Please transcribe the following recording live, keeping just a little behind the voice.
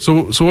So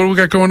what do we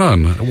got going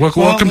on?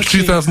 Welcome to let's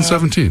see,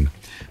 2017.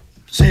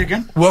 Say it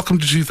again? Welcome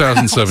to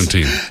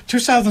 2017.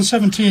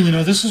 2017,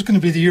 this is going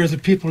to be the year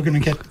that people are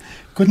going to get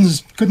good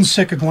and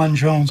sick of Glenn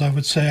Jones, I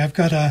would say. I've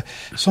got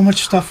so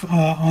much stuff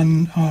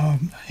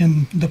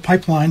in the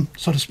pipeline,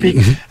 so to speak,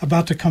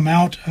 about to come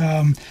out.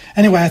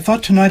 Anyway, I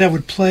thought tonight I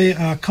would play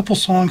a couple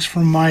songs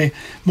from my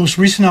most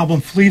recent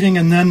album, Fleeting,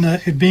 and then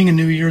it being a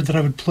new year that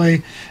I would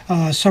play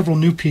several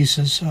new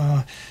pieces.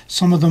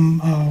 Some of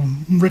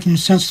them written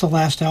since the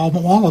last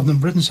album, all of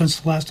them written since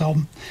the last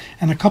album,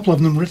 and a couple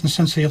of them written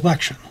since the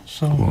election.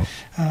 So Cool.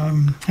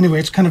 Anyway,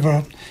 it's kind of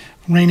a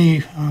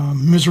rainy,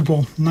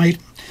 miserable night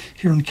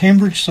here in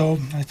Cambridge, so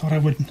I thought I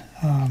would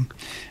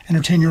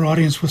entertain your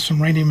audience with some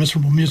rainy,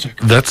 miserable music.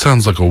 That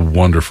sounds like a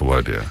wonderful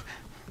idea.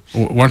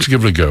 Why don't you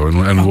give it a go,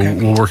 and Okay.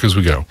 we'll work as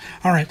we go.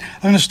 All right,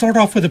 I'm going to start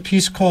off with a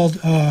piece called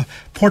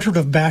Portrait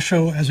of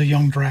Basho as a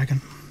Young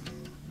Dragon.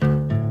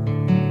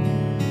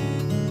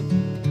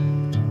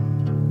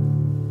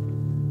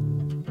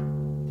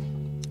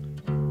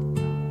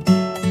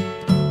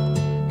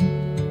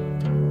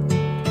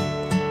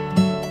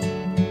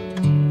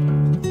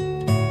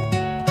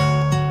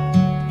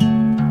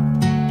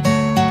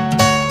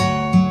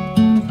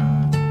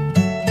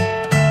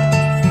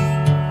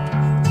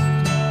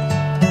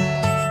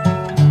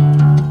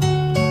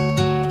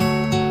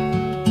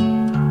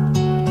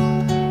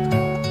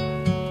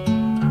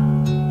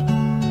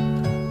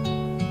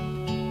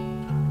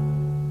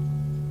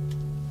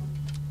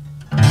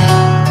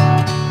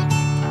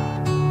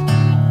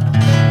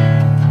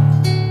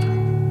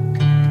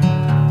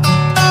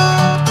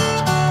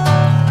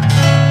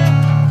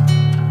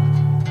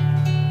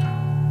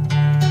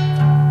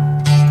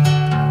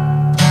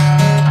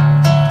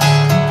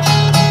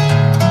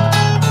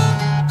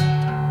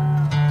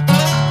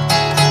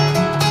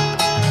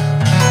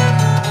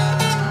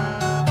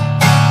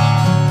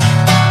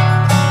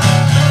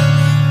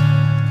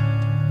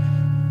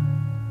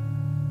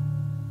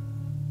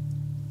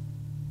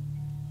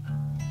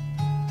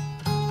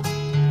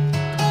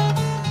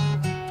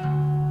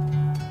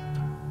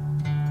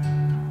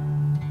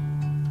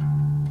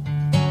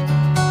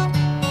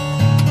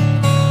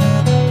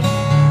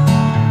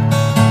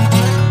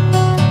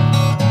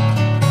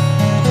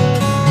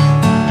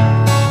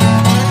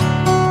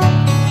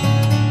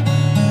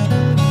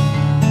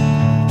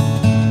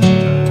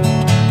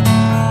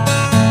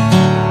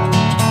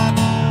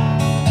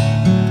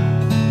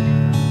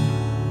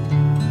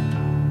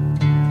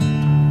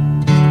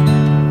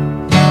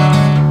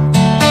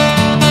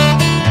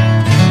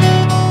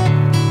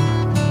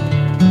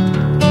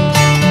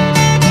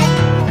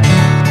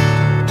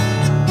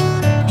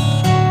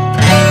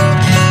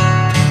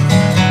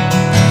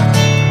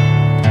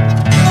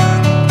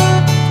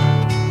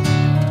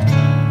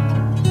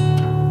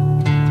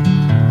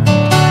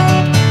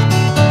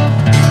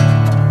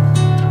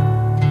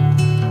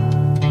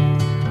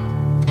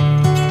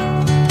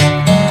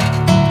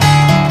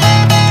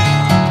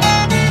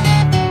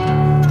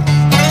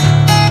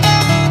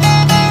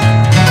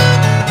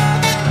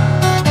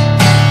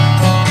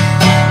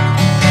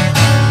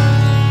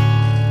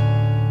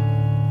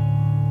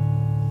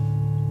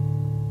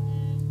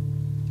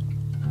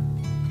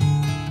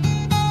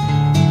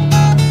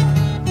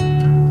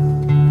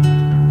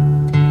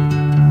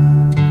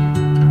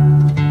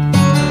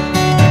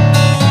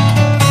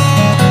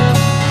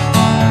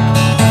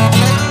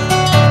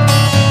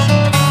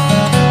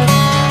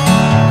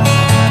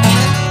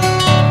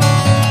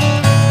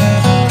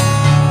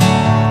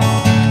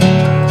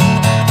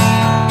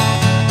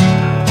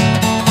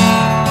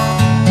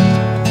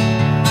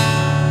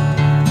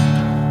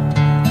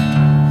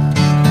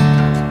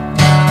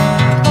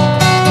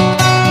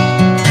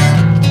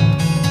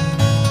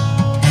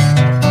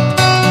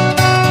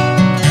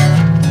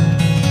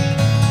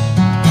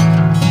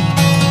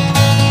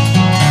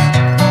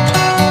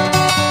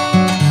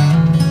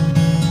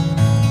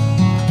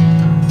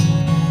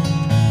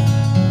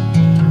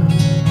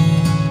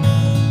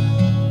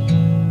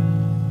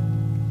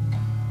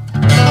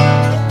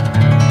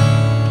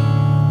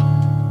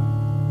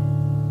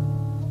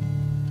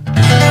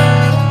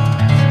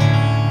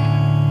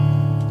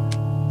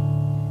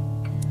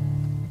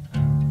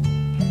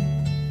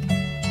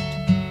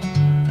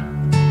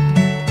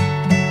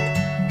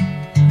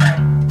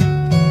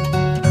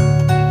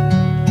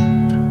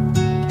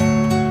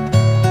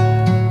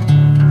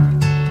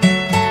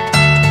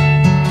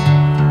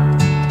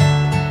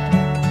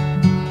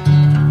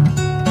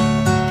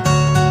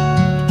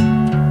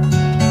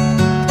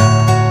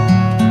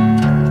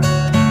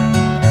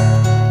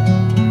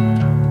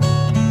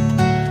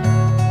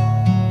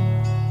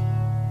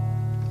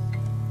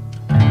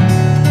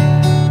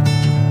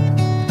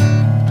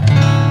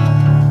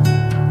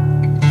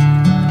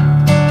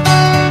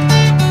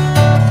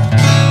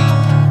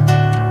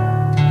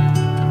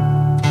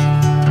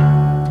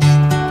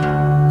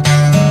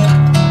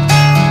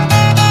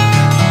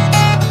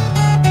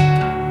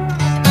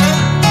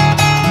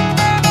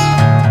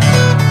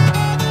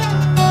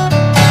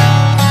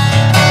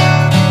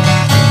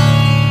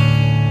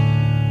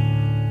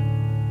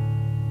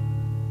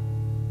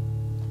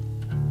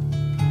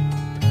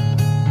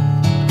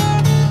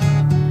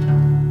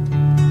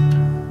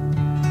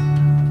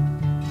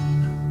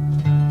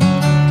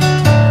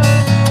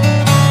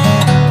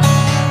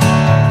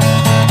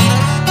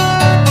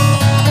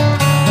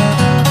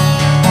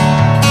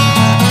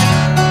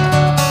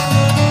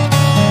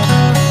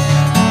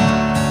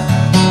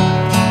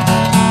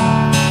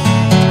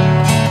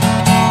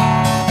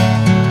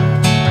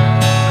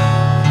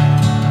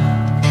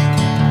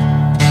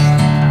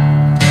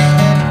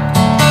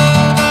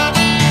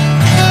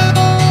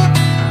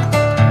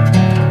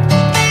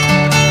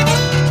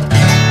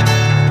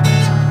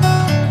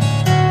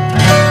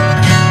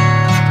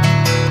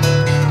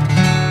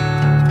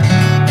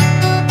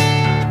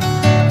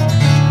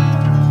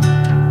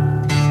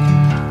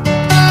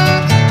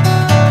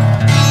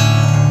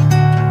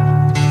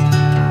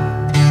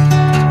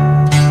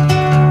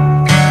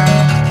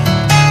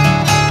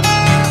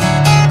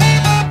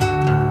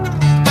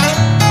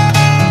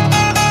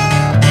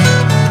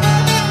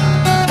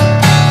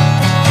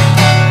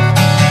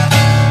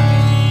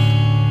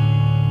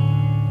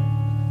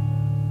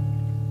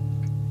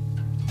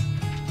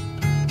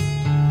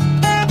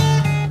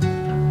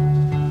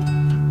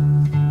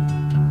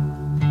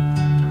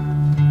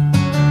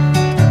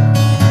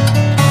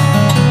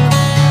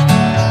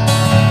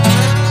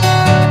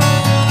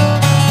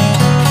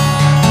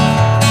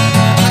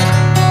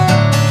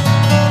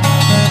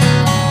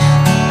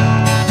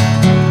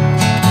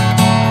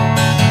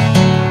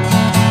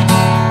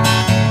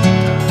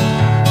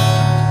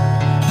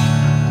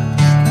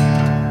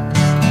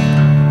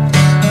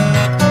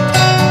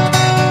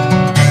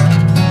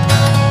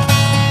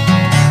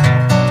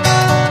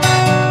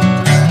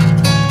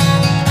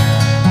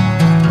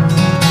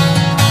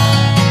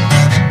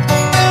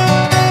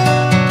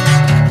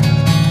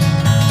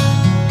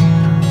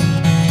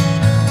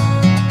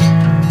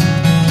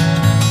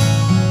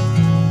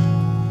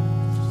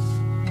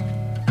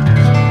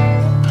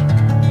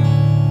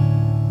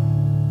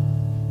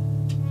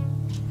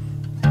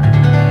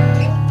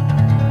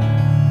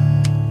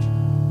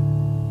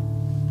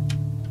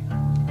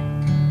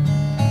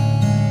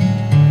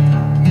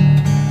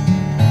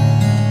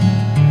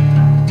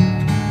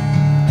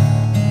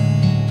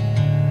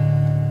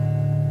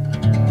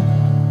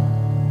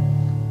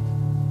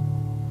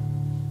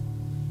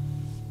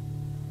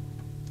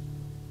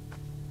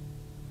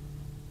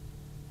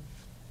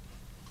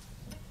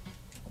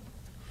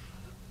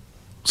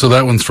 So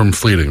that one's from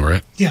Fleeting,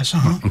 right? Yes,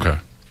 Okay.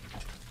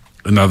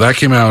 And now that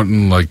came out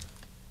in like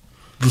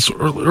this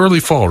early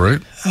fall,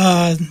 right?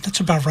 That's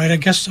about right. I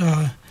guess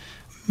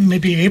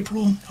maybe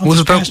April of Was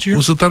this it that? past year.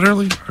 Was it that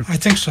early? I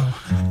think so.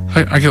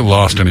 I get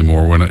lost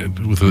anymore when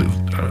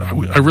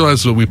I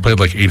realized that we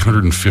played like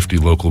 850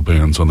 local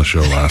bands on the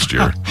show last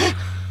year.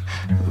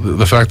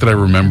 The fact that I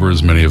remember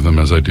as many of them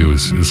as I do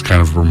is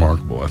kind of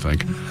remarkable, I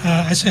think.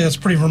 I'd say that's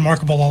pretty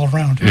remarkable all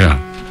around.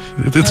 Yeah.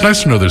 It's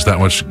nice to know there's that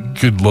much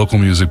good local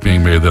music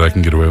being made that I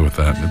can get away with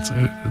that.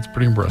 It's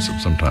pretty impressive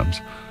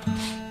sometimes.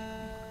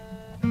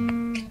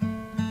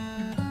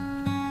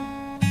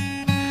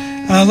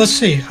 Let's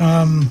see.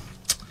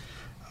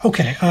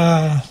 Okay.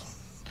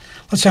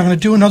 Let's see. I'm going to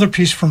do another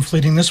piece from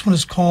Fleeting. This one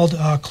is called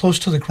Close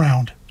to the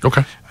Ground.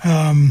 Okay.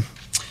 And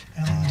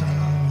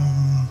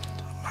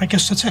I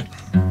guess that's it.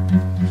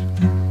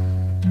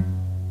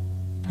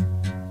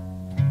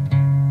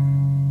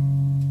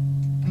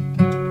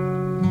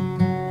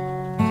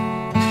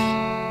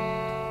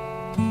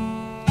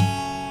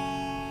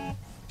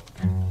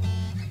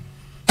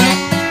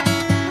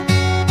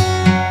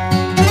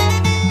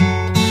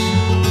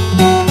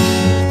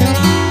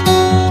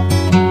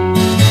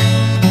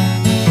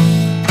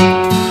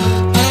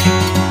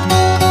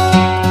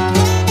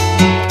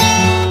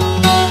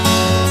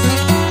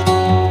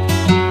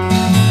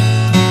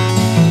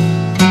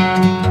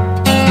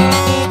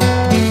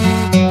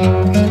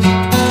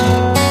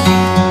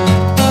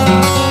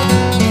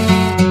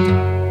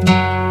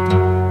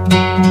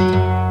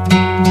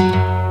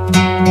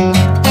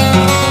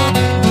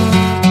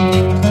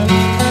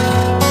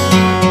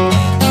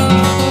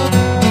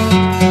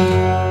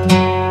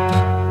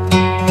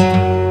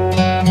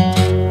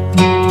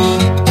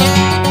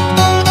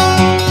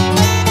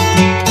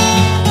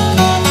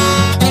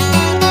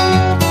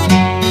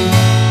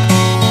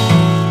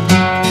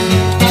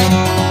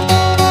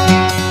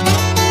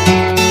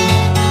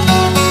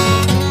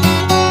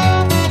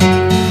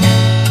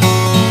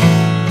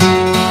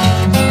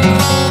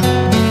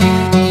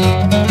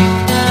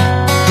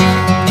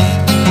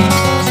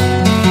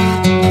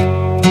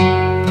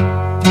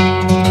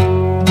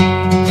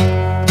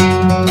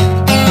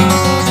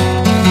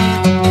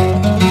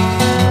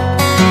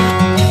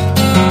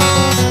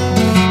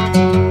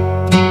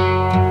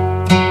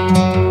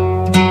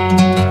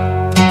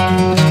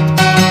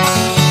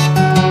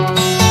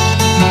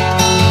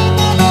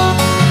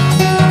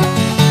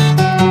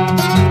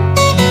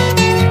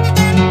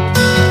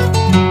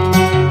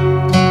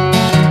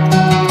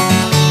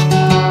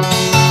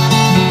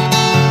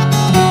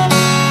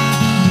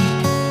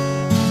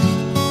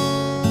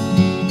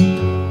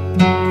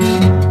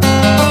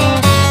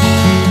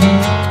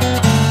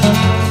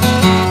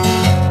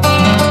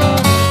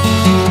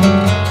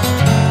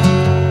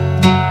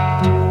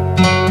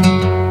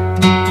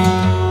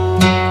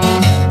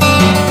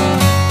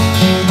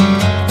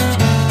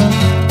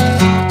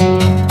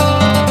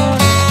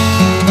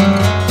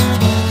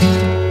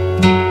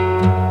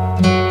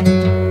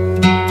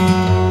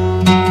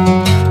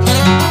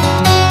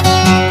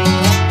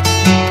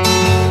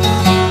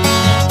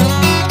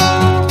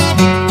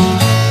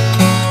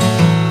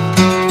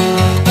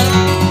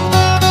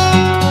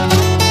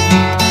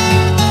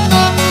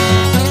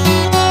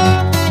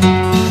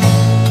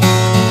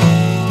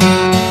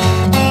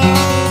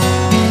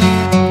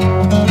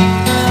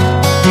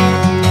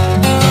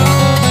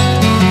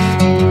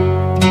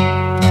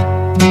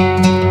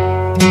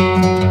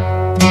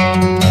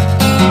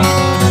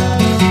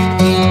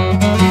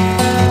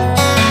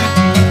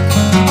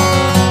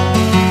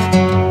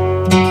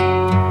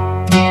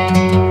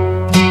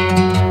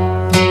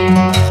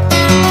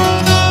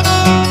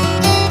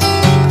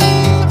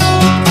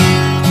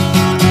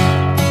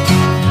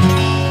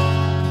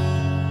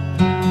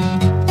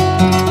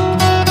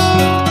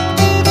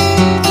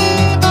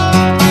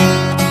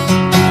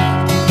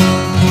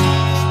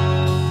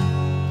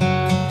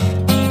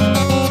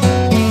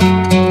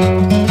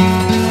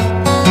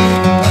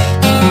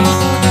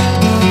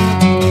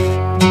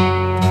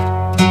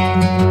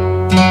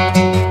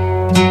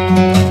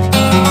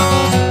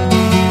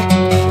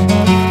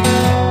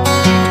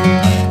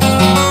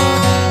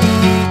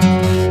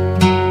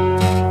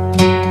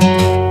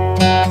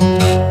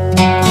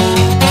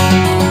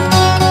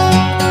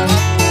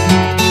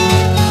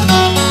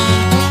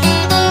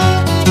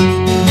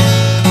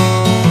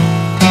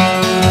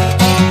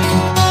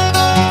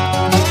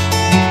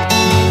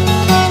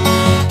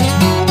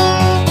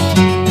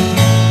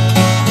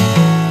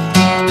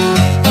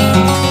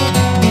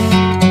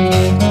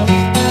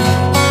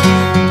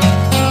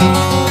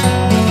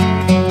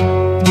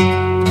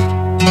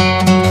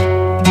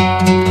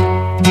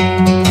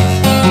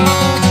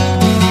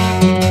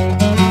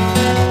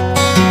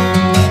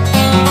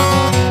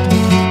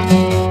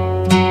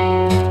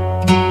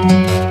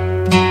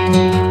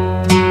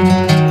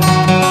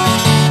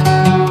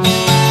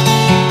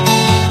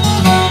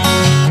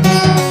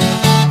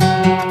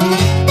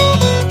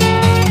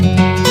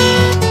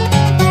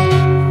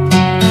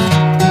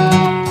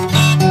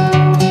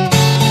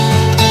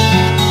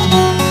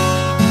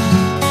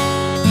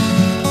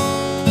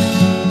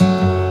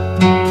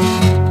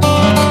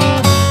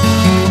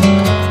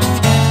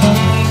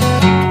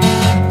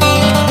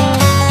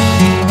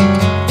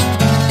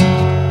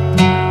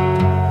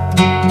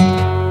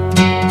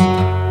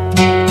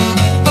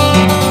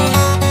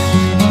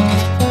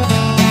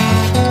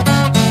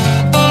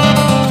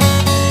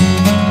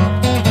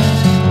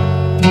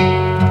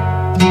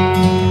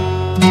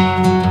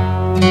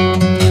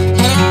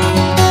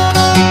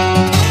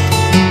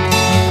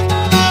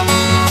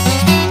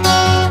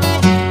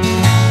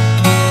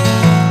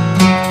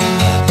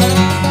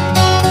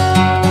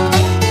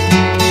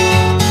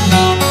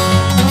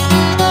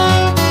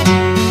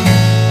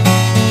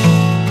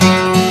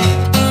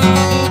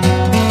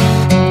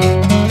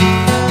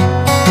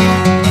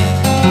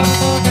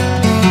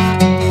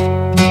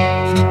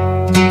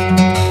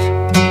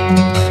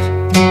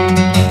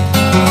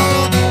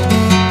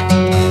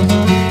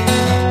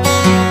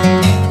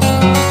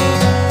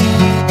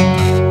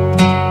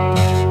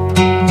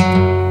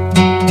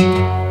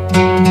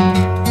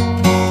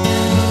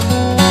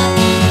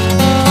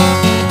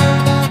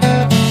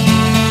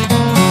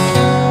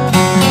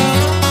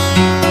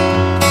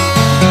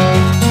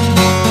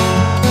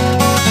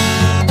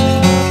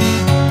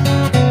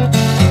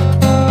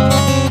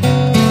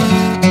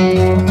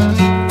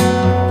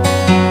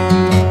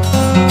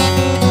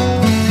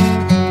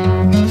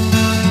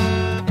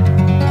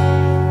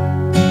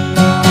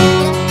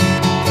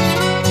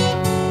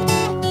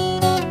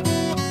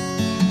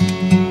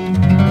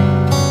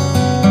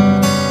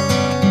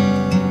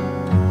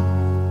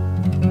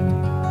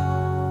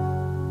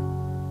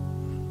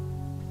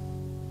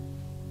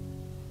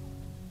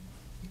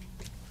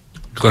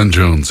 Glenn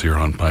Jones here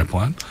on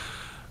Pipeline.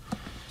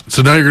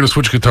 So now you're going to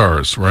switch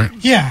guitars, right?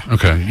 Yeah.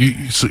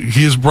 Okay. So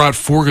he has brought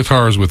 4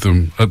 guitars with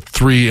him,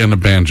 3 and a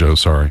banjo.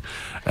 Sorry.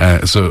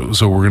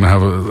 So we're going to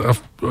have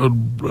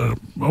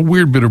a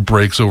weird bit of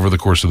breaks over the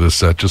course of this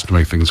set just to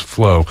make things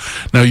flow.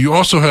 Now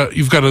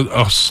you've got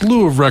a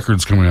slew of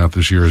records coming out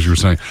this year, as you were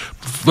saying.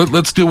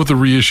 Let's deal with the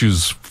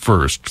reissues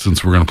first,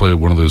 since we're going to play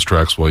one of those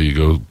tracks while you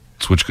go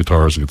switch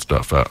guitars and get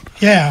stuff out.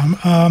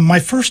 Yeah, my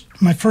first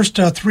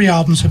 3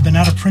 albums have been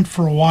out of print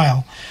for a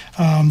while.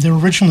 They were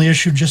originally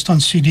issued just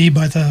on CD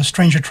by the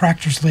Strange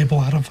Attractors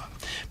label out of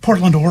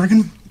Portland,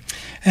 Oregon.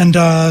 And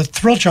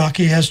Thrill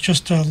Jockey has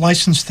just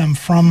licensed them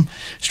from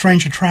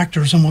Strange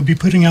Attractors, and we'll be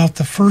putting out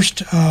the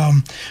first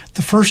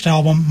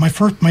album,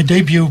 my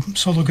debut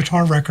solo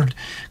guitar record,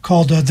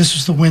 called "This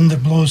Is the Wind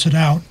That Blows It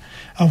Out,"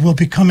 will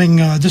be coming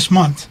this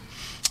month.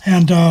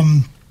 And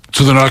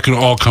so they're not going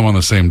to all come on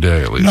the same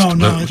day, at least.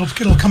 No,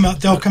 it'll come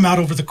out. They'll come out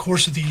over the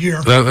course of the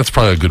year. That's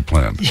probably a good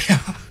plan. Yeah,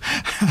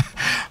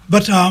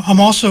 but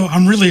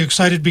I'm really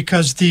excited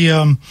because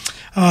the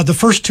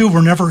first 2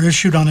 were never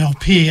issued on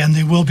LP, and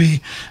they will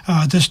be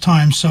this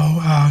time.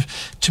 So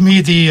to me,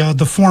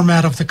 the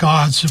format of the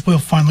gods will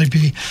finally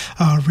be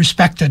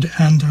respected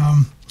and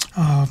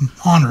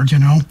honored. You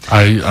know,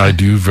 I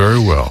do very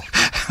well.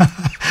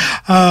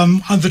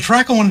 The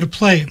track I wanted to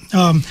play.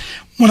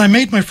 When I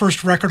made my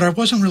first record, I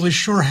wasn't really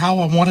sure how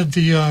I wanted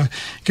the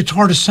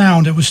guitar to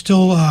sound. It was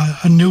still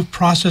a new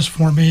process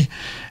for me.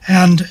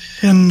 And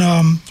in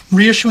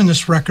reissuing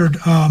this record,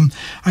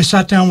 I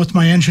sat down with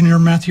my engineer,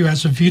 Matthew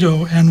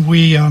Azevedo, and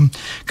we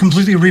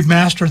completely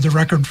remastered the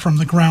record from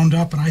the ground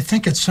up. And I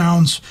think it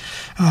sounds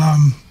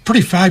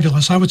pretty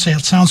fabulous. I would say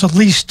it sounds at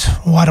least,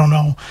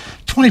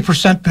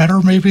 20%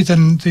 better maybe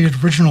than the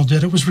original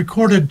did. It was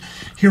recorded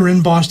here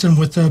in Boston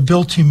with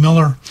Bill T.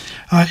 Miller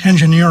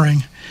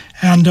Engineering.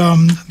 And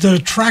the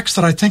tracks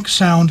that I think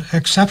sound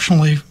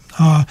exceptionally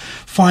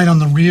fine on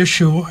the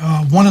reissue,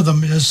 one of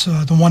them is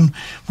the one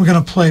we're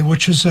going to play,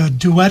 which is a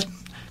duet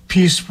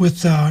piece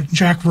with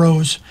Jack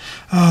Rose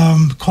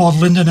called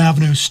Linden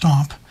Avenue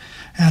Stomp.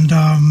 And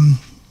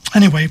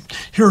anyway,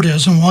 here it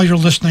is. And while you're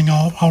listening,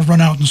 I'll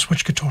run out and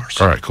switch guitars.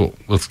 All right, cool.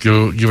 Let's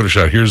give it a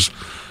shot. Here's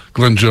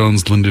Glenn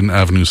Jones, Linden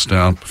Avenue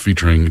Stomp,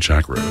 featuring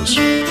Jack Rose.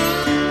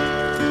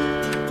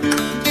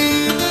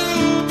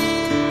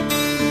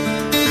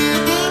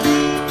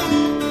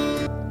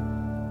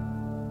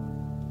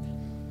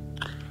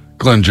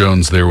 Glenn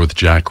Jones there with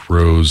Jack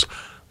Rose,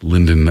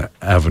 Linden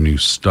Avenue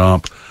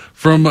Stomp.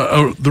 From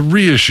the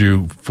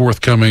reissue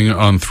forthcoming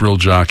on Thrill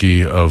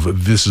Jockey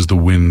of This Is the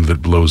Wind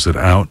That Blows It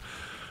Out.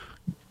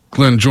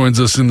 Glenn joins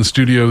us in the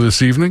studio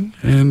this evening,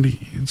 and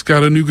he's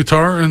got a new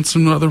guitar and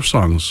some other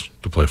songs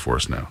to play for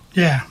us now.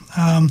 Yeah.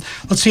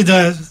 Let's see,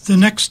 the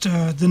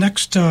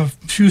next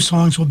few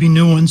songs will be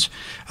new ones.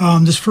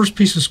 This first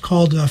piece is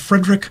called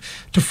Frederick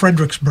to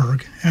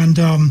Fredericksburg, and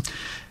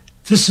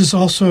this is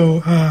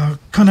also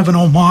kind of an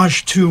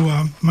homage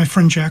to my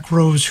friend Jack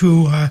Rose,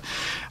 who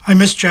I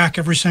miss Jack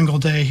every single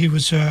day. He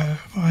was,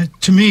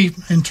 to me,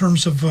 in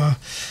terms of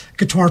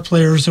guitar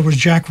players, there was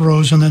Jack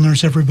Rose, and then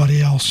there's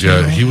everybody else. Yeah,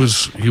 you know?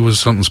 He was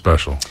something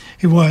special.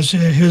 He was.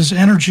 His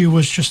energy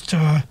was just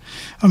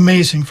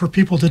amazing. For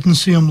people who didn't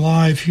see him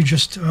live, he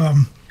just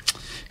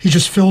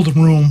filled the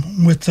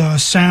room with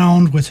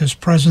sound, with his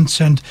presence,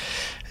 and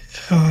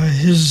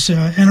his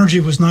energy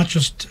was not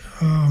just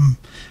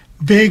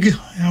big.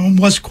 It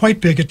was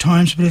quite big at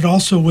times, but it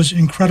also was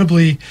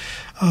incredibly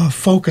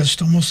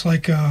focused, almost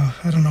like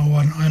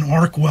an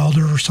arc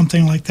welder or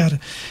something like that.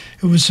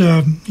 It was,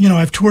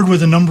 I've toured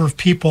with a number of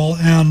people,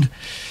 and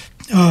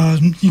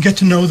you get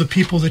to know the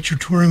people that you're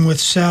touring with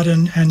set,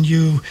 and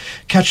you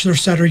catch their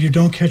set or you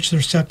don't catch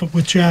their set. But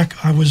with Jack,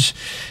 I was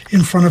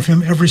in front of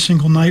him every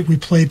single night. We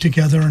played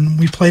together, and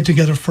we played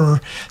together for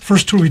the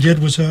first tour we did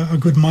was a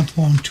good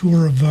month-long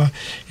tour of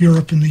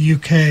Europe and the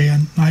UK,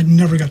 and I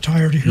never got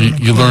tired of hearing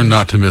him. You learn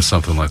not to miss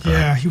something like that.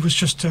 Yeah, he was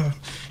just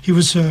he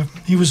was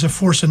a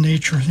force of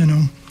nature, you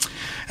know.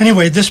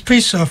 Anyway, this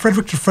piece,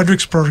 Frederick to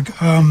Fredericksburg.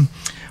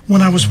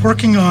 When I was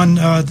working on,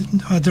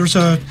 there's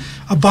a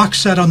box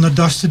set on the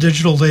Dust to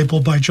Digital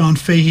label by John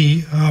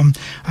Fahey.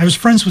 I was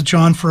friends with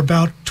John for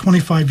about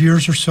 25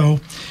 years or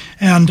so,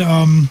 and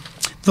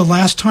the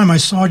last time I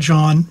saw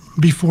John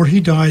before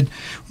he died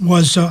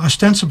was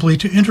ostensibly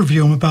to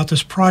interview him about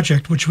this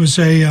project, which was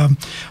a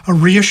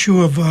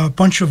reissue of a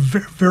bunch of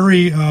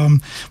very,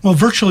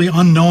 virtually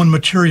unknown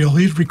material.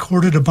 He'd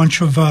recorded a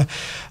bunch of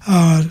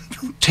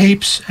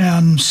tapes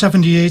and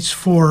 78s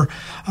for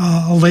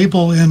a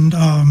label in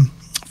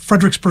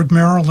Fredericksburg,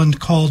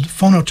 Maryland, called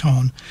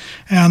Phonotone.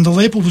 And the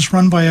label was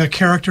run by a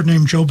character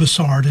named Joe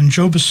Bassard. And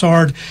Joe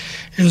Bassard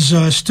is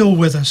still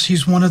with us.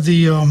 He's one of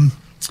the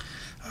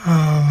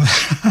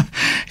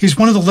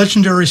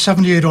legendary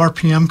 78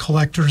 RPM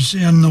collectors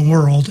in the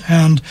world,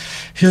 and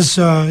his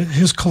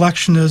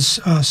collection is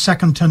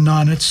second to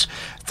none. It's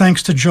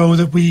thanks to Joe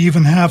that we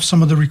even have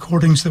some of the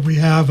recordings that we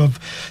have of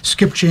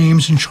Skip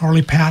James and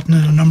Charlie Patton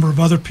and a number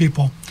of other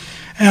people.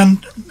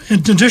 And in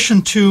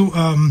addition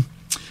to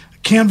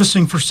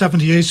canvassing for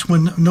 78s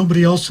when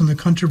nobody else in the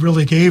country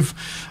really gave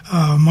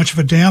much of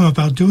a damn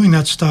about doing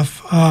that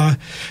stuff.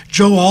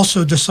 Joe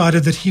also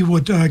decided that he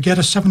would get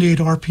a 78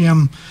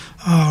 RPM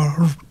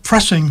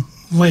pressing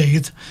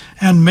lathe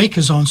and make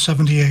his own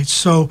 78.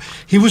 So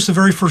he was the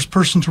very first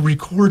person to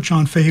record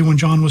John Fahey when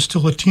John was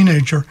still a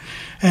teenager.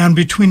 And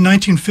between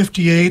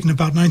 1958 and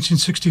about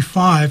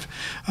 1965,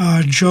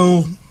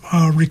 Joe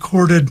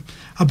recorded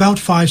about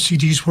 5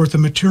 CDs worth of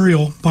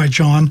material by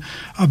John,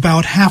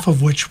 about half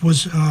of which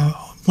was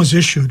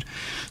issued.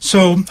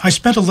 So I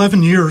spent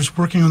 11 years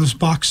working on this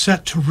box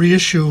set to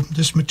reissue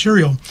this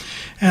material.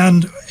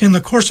 And in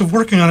the course of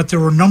working on it, there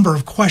were a number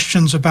of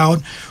questions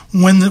about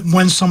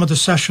when some of the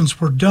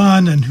sessions were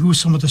done and who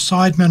some of the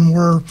sidemen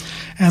were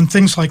and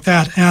things like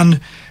that.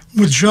 And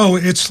with Joe,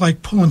 it's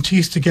like pulling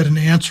teeth to get an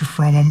answer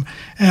from him.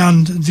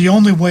 And the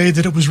only way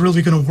that it was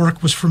really going to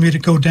work was for me to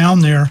go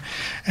down there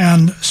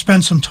and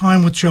spend some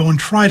time with Joe and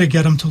try to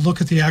get him to look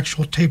at the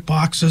actual tape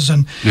boxes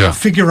and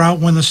figure out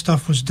when the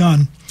stuff was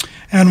done.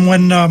 And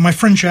when my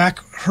friend Jack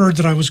heard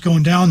that I was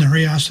going down there,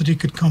 he asked that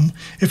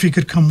if he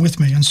could come with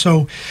me. And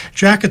so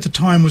Jack at the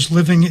time was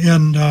living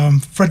in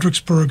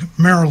Fredericksburg,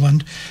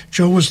 Maryland.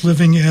 Joe was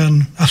living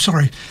in,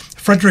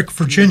 Frederick,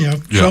 Virginia.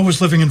 Yeah. Joe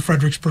was living in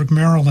Fredericksburg,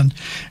 Maryland.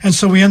 And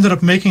so we ended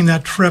up making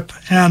that trip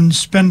and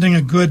spending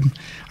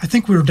I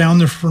think we were down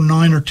there for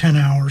 9 or 10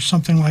 hours,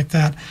 something like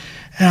that.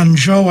 And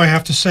Joe, I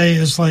have to say,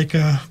 is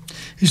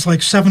he's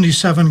like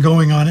 77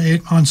 going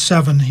on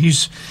 7.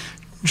 He's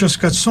just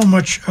got so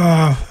much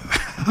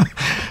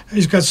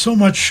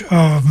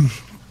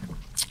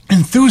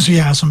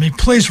enthusiasm. He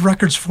plays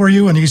records for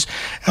you, and he's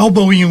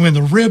elbowing you in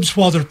the ribs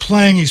while they're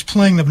playing. He's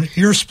playing them in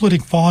ear-splitting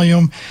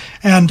volume.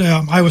 And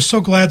I was so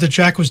glad that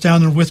Jack was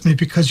down there with me,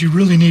 because you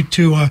really need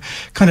to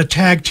kind of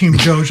tag team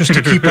Joe just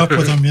to keep up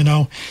with him, you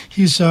know.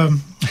 He's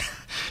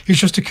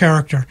just a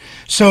character.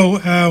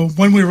 So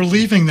when we were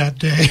leaving that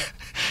day,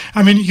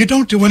 I mean, you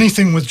don't do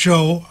anything with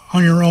Joe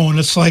on your own.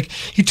 It's like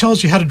he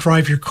tells you how to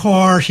drive your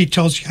car. He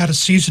tells you how to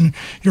season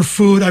your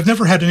food. I've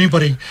never had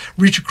anybody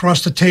reach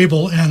across the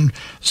table and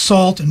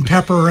salt and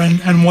pepper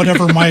and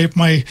whatever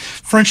my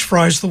French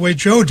fries the way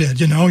Joe did.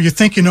 You know, you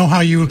think you know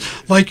how you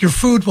like your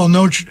food. Well,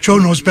 no, Joe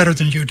knows better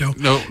than you do.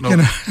 No, you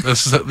know?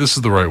 This is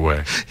the right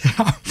way.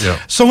 Yeah.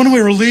 So when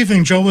we were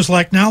leaving, Joe was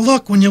like, "Now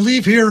look, when you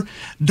leave here,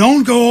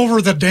 don't go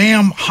over the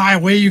damn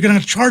highway. You're going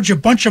to charge you a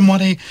bunch of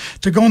money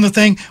to go on the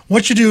thing.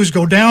 What you do is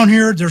go down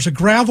here. There's a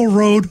gravel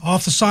road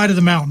off the side of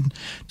the mountain.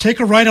 Take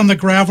a right on the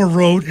gravel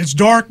road. It's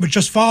dark, but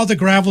just follow the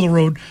gravel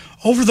road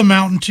over the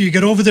mountain till you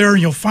get over there,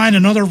 and you'll find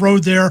another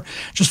road there.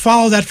 Just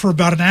follow that for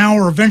about an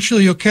hour.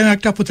 Eventually, you'll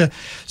connect up with the..."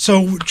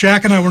 So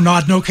Jack and I were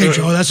nodding, "Okay,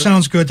 Joe, that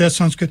sounds good. That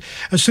sounds good."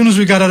 As soon as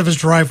we got out of his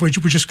driveway,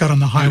 we just got on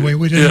the highway.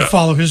 We didn't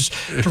follow his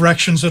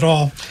directions at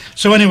all.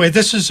 So anyway,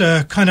 this is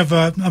a kind of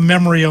a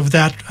memory of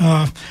that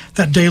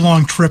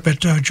day-long trip at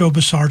Joe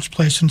Bussard's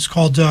place, and it's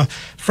called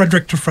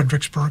Frederick to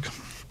Fredericksburg.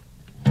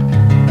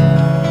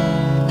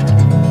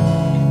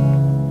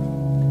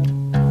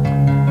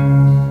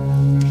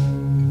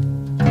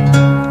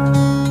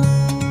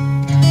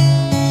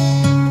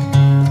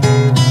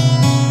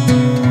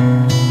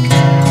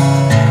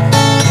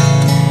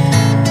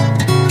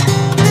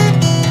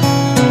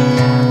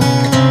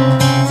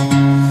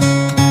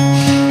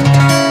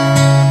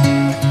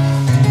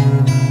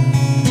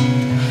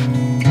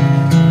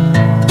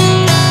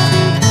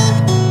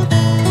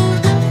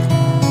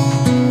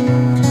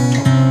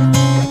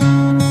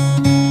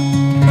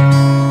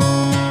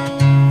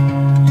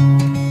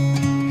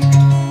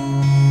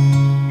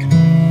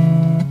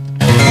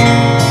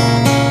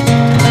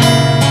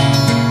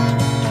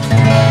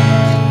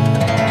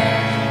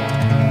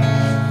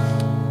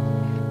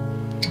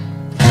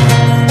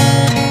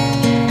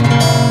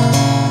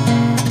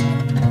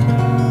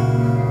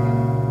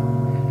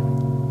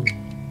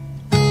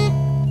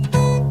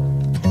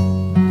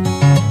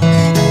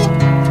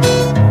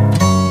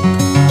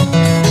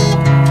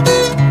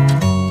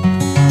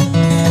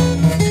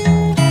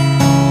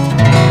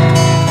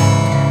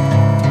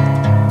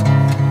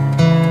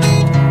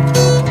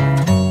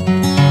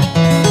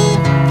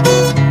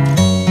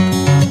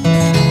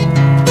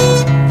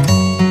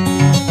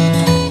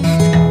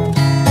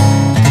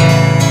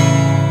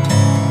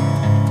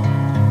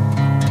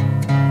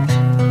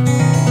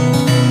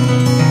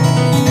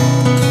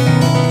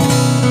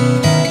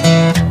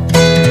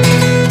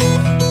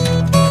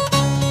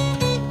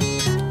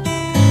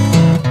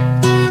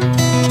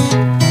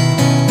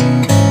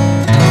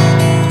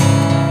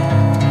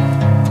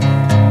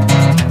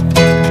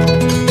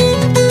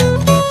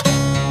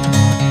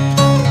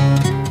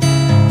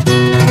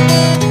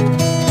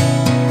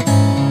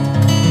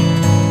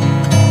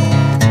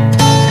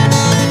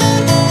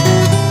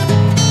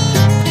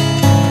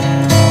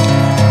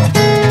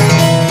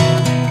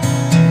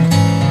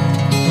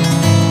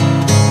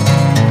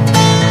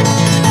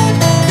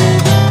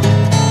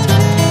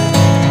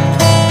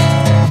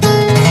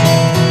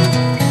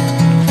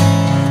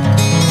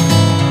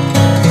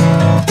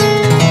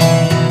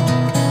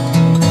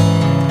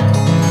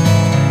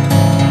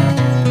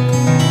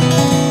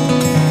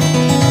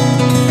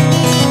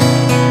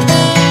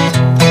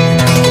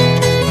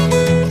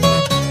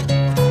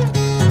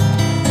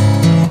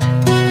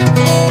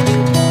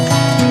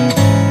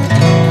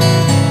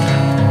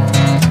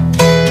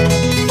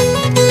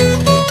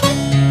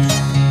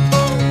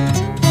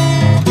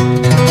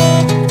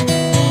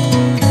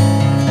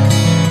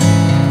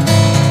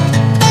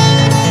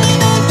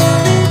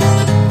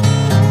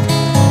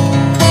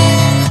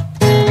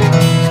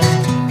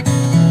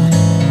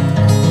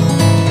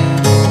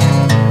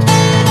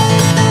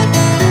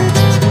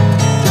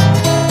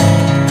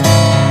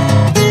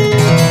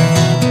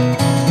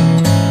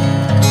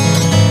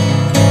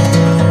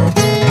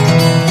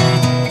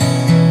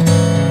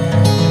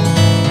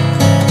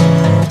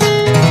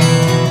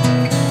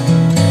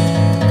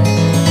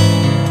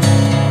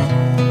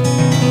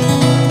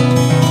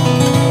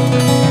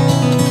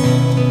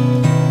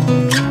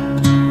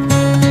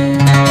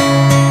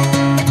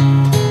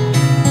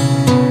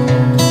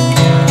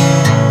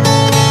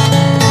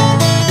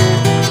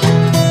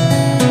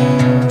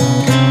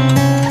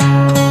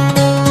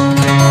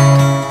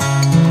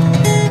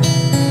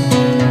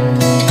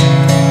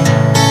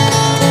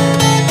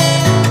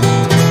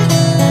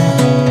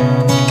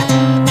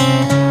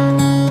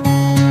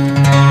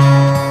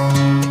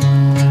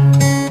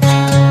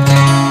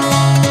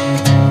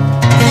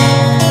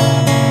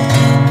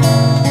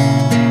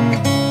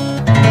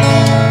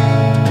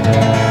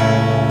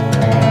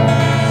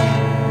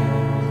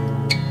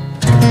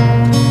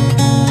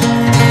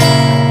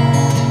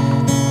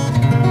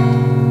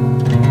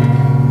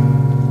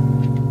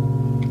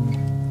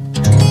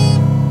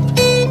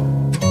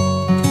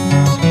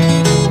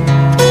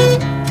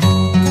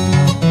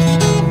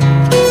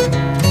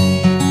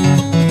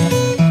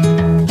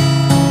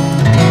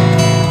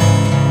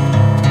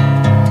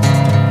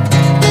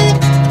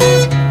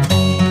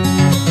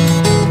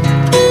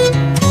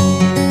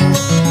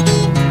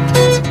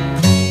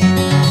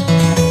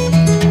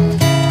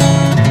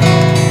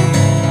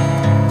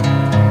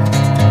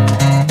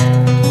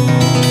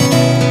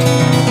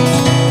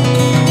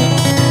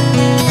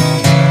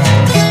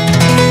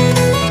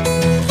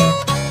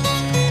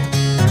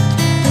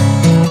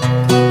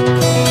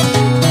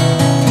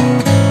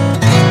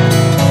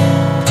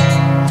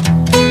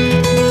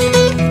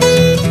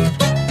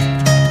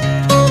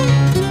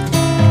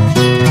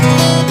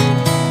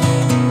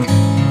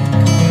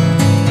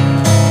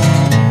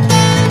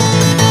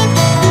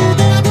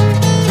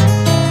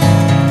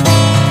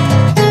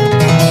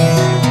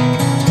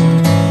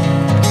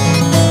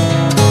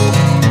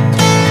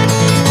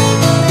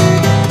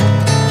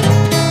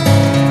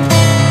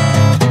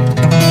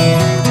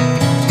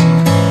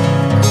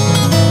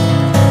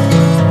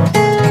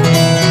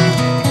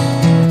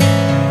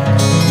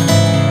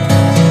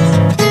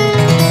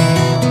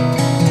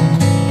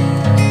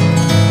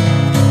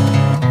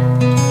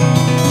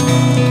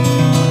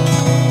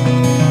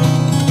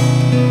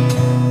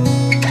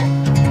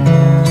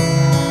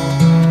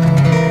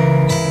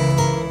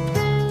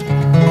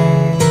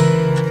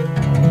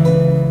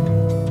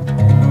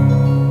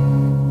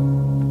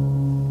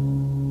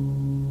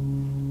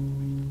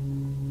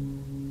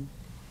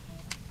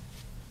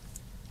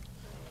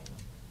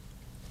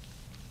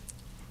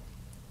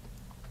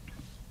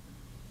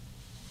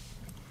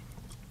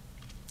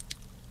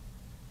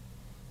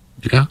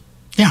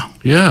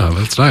 Yeah,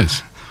 that's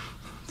nice.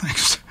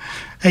 Thanks.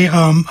 Hey,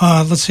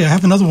 let's see. I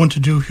have another one to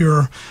do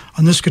here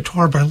on this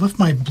guitar, but I left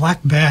my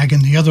black bag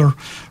in the other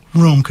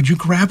room. Could you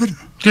grab it?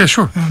 Yeah,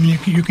 sure.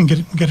 You can get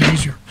it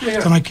easier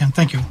than I can.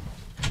 Thank you.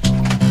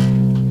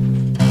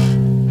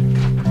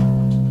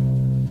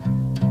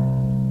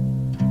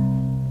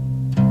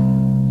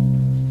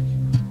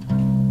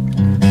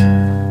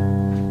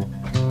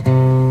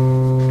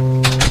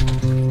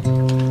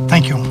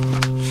 Thank you.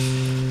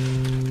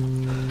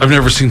 I've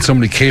never seen so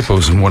many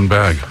capos in one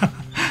bag.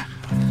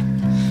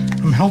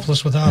 I'm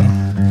helpless without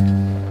them.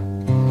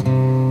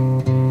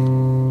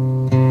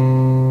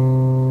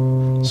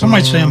 Some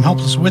might say I'm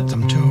helpless with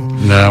them, too.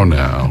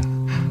 Now.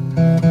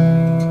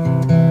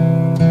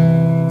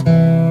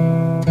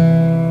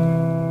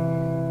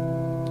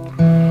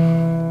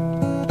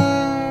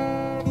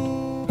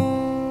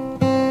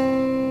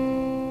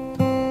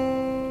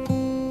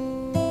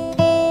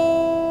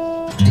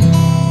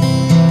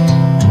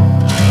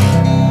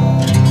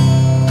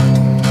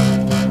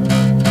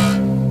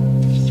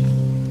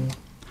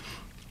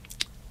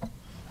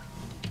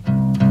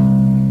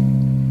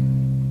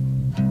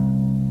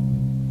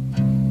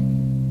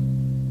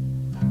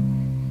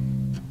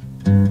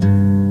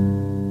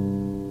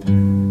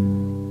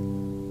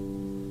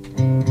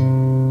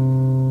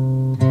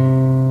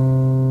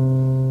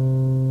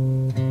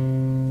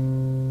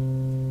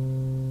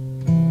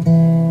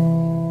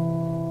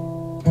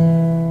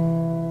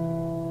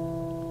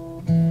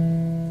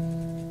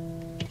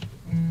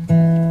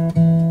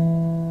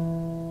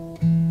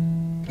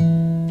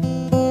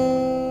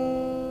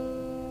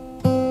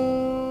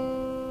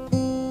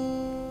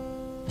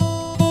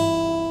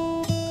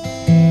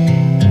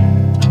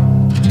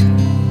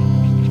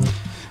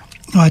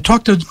 I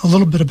talked a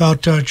little bit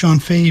about John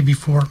Fahey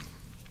before.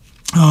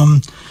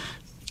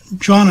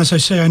 John, as I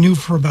say, I knew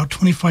for about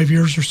 25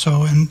 years or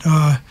so, and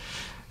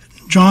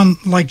John,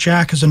 like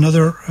Jack, is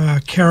another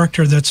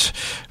character that's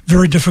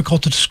very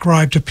difficult to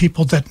describe to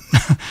people that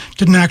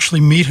didn't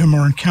actually meet him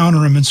or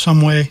encounter him in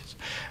some way.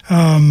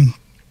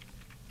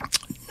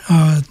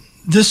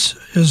 This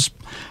is,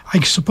 I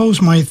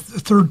suppose, my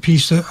third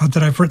piece that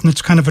I've written.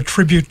 It's kind of a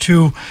tribute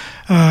to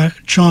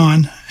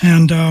John,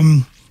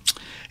 and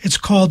it's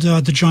called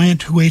The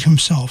Giant Who Ate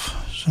Himself.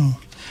 So,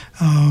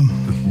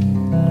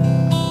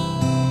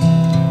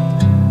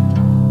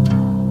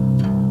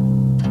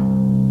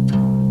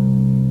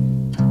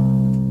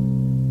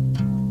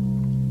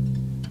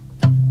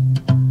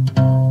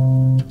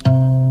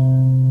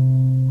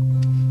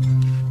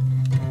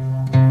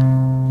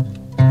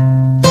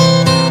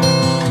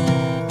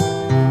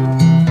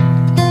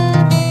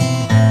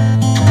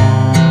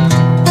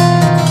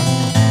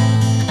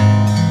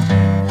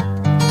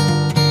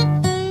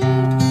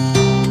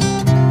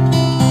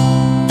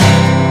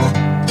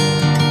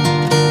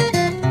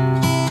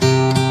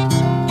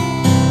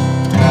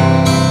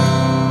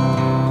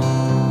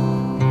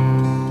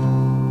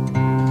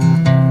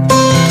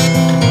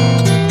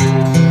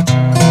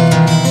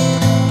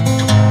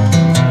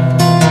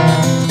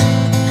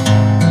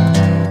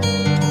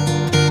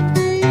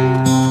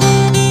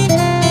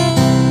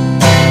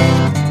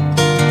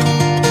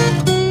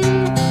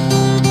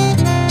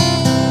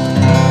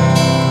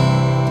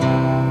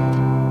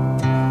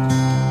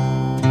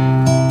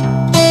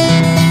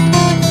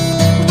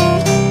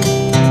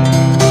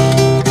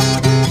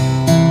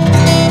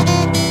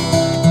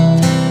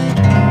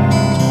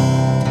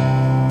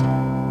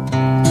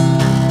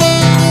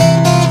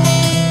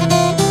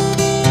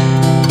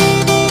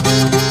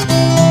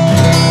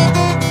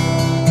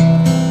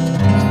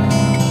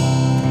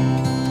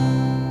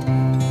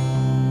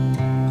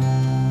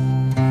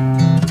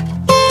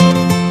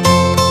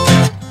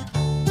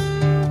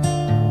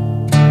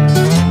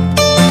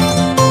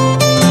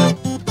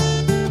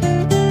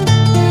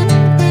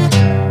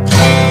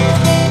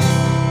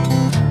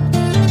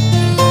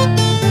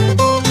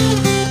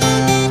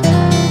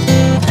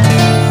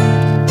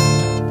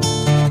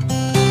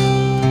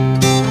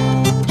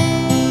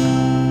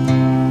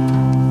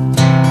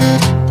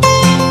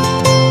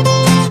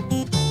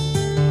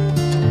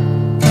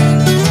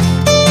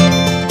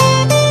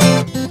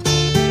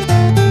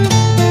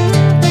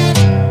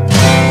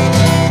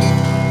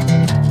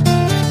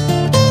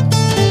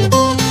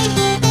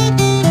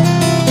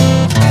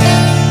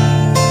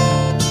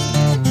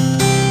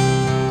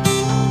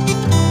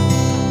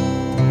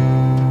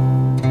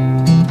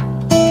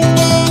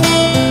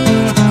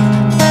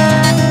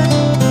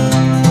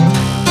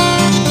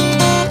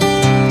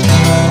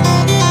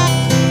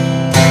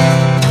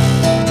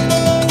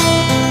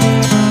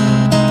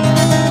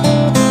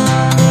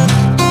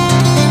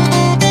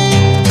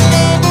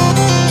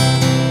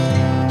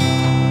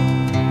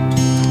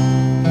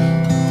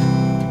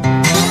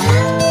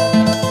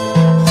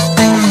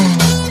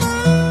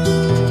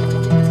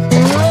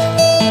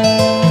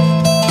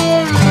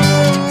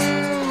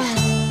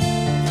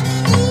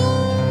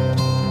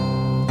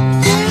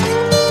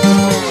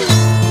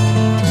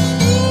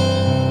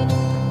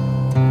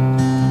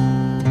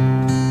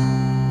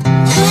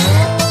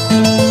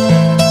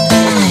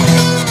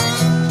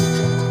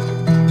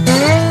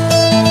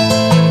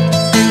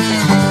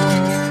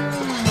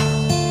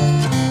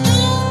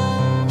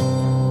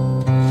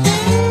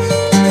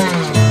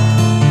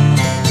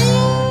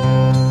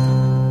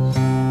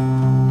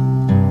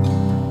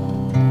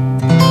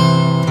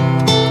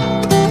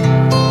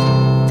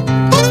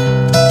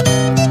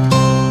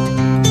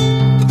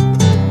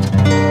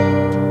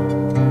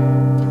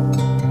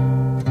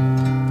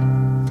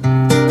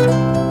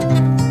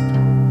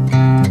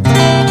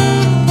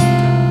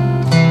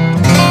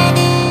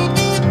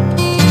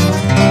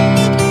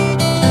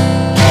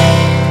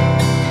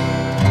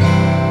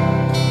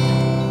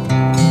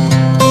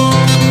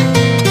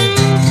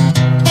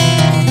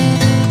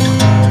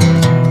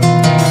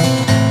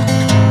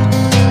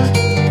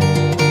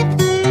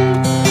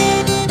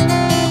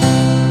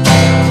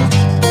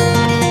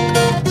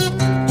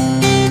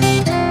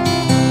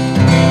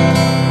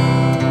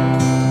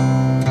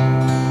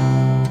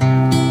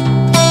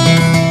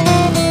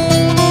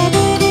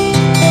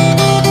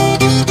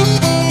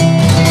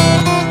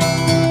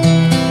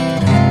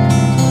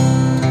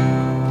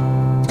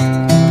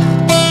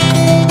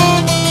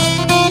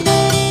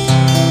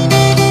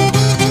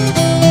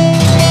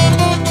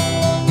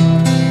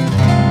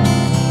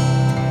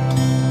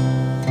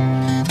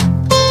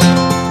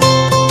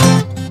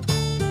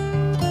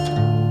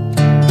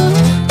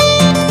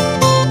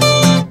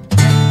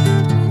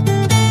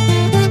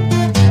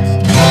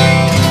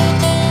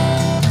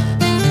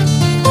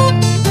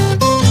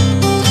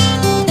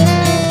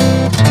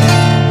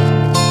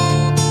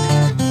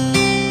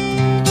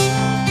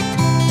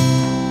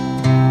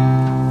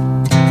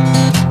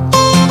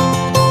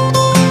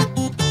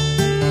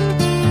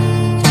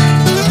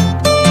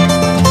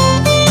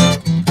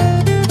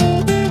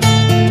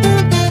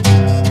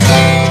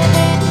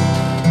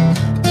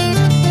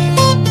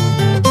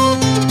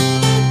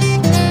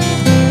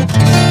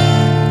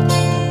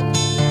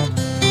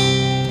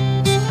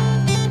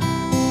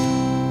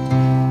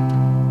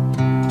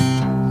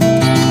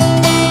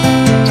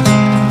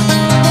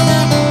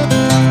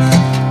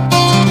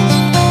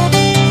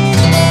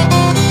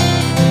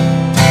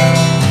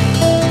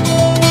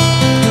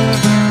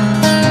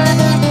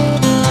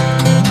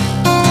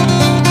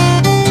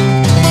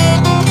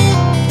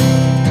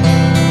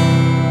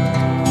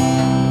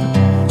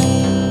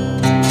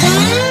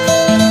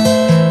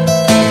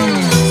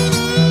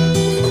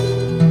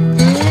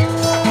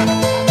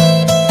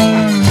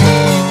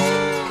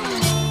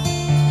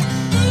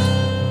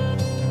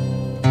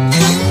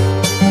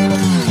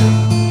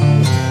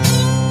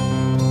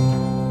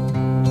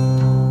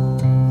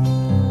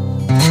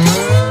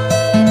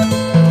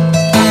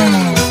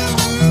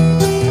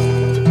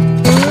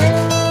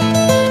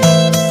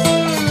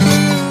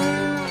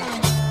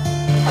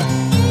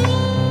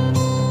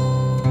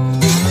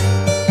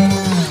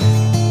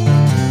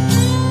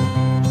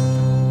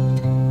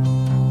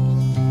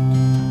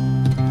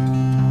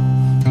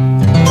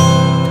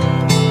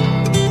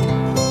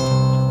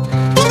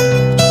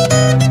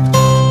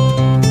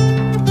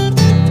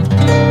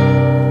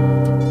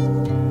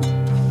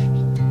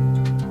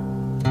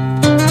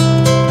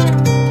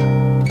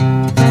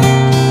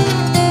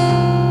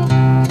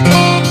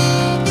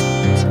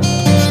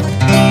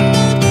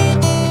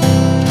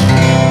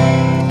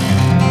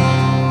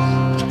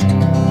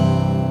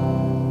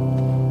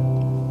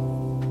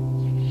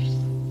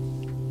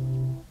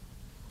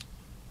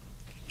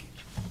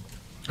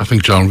 I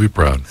think John would be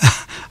proud.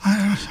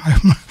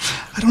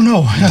 I don't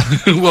know.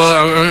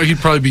 Well, he'd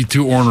probably be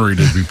too ornery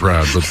to be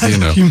proud, but you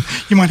know.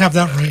 You might have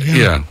that right.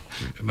 Yeah.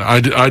 I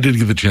did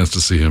get the chance to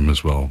see him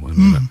as well,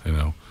 and, you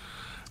know.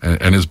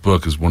 And his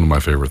book is one of my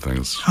favorite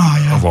things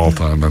of all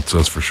time.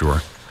 That's for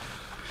sure.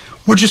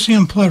 Where'd you see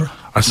him play?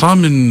 I saw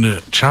him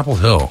in Chapel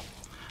Hill.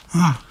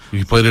 Ah.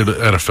 He played it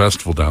at a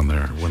festival down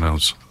there when I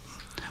was...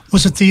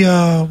 Was it the,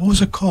 what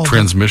was it called?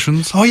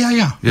 Transmissions? Oh, yeah.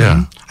 Yeah.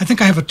 Mm-hmm. I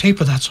think I have a tape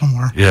of that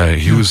somewhere. Yeah,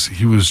 he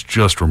was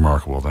just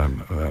remarkable that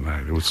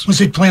night. It was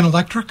he playing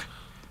electric?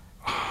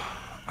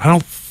 I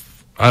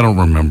don't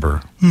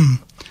remember.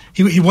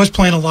 He was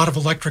playing a lot of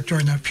electric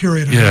during that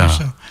period.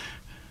 So.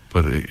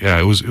 But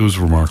it was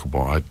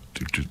remarkable. I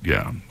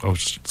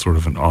was sort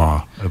of in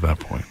awe at that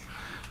point.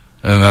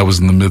 And that was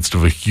in the midst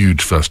of a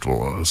huge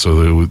festival,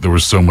 so there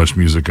was so much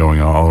music going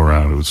on all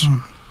around. It was.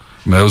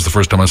 That was the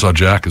first time I saw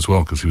Jack as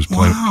well, because he was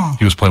playing. Wow.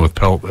 He was playing with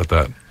Pelt at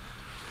that,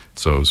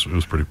 so it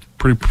was pretty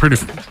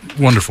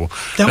wonderful.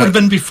 That would have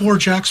been before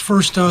Jack's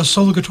first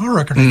solo guitar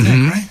record, I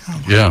think, right?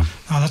 Oh, yeah.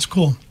 Oh, that's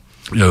cool.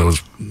 Yeah, that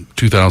was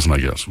 2000, I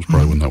guess, was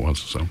probably when that was.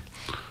 So,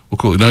 well,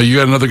 cool. Now you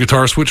got another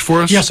guitar switch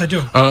for us? Yes, I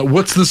do.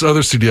 What's this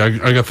other CD?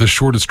 I got the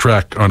shortest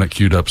track on it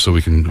queued up, so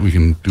we can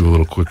do a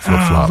little quick flip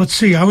flop. Let's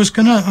see. I was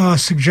gonna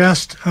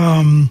suggest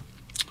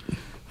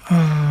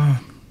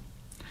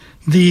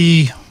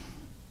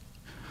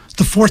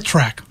the fourth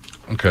track.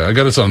 Okay, I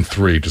got us on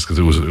 3 just because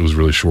it was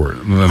really short,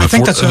 and then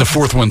the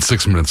fourth one's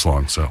 6 minutes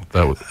long. So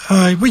that was.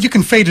 Well, you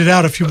can fade it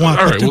out if you want.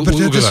 All right, but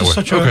this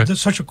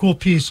is such a cool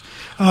piece,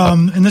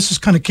 and this is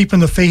kind of keeping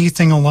the Fahey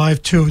thing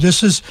alive too.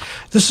 This is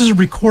a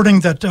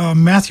recording that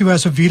Matthew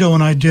Azevedo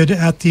and I did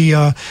at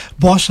the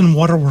Boston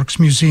Waterworks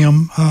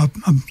Museum a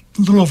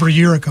little over a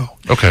year ago.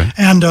 Okay.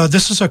 And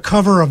this is a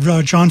cover of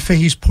John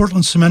Fahey's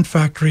Portland Cement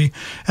Factory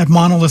at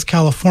Monolith,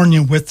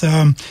 California, with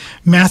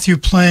Matthew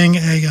playing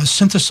a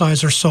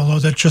synthesizer solo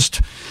that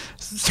just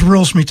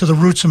thrills me to the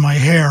roots of my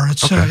hair.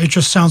 It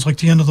just sounds like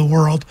the end of the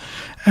world.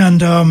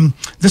 And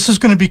this is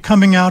going to be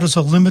coming out as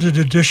a limited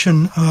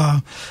edition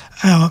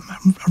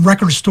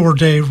record store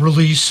day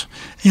release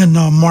in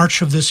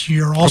March of this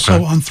year,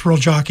 also on Thrill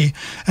Jockey,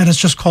 and it's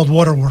just called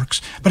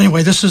Waterworks. But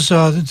anyway, this is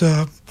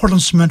the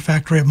Portland Cement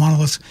Factory at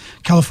Monolith,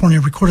 California,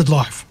 recorded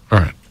live. All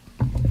right.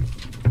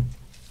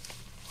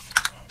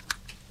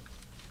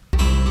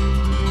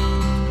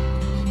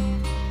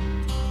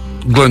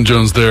 Glenn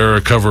Jones there,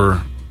 a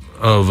cover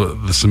of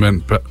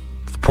the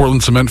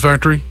Portland Cement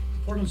Factory?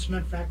 Portland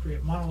Cement Factory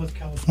at Monolith,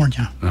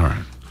 California. All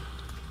right.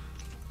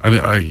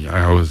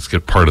 I always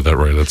get part of that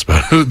right. That's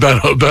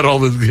about all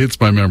that hits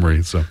my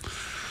memory. So,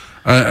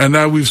 and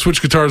now we've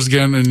switched guitars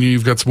again, and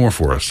you've got some more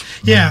for us.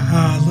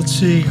 Yeah. Let's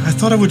see. I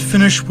thought I would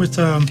finish with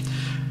a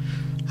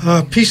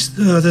piece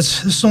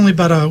this is only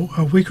about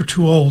a week or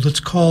two old. It's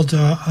called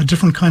A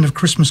Different Kind of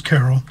Christmas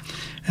Carol,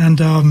 and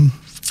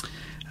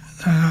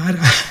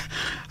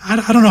I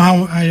don't know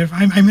how.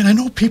 I mean, I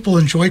know people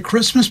enjoy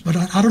Christmas, but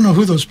I don't know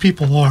who those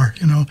people are.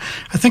 You know,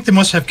 I think they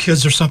must have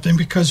kids or something,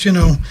 because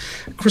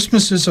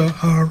Christmas is a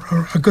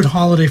good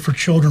holiday for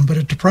children, but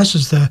it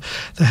depresses the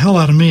hell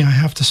out of me, I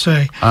have to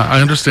say. I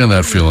understand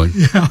that feeling.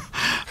 Yeah.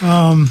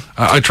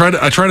 I try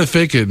to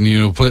fake it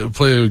and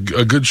play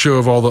a good show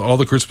of all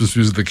the Christmas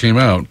music that came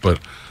out, but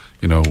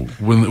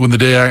when the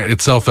day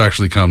itself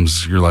actually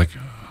comes, you're like,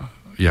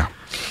 yeah.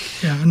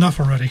 Yeah, enough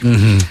already.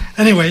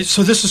 Anyway,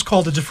 so this is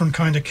called A Different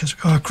Kind of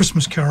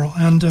Christmas Carol.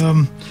 And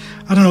I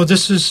don't know,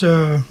 this is,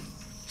 I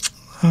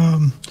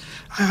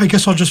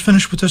guess I'll just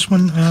finish with this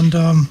one, and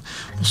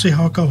we'll see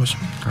how it goes.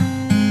 Okay.